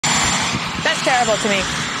terrible to me.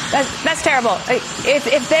 That's terrible.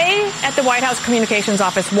 If they at the White House Communications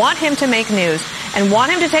Office want him to make news and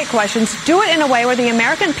want him to take questions, do it in a way where the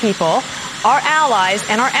American people, our allies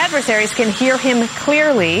and our adversaries can hear him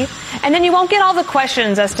clearly. And then you won't get all the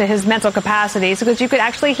questions as to his mental capacities because you could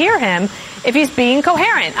actually hear him if he's being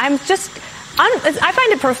coherent. I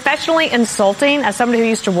find it professionally insulting as somebody who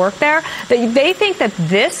used to work there that they think that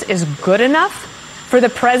this is good enough for the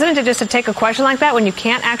president to take a question like that when you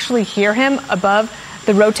can't actually hear him above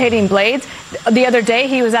the rotating blades. The other day,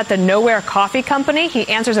 he was at the Nowhere Coffee Company. He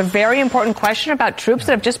answers a very important question about troops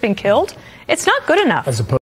that have just been killed. It's not good enough.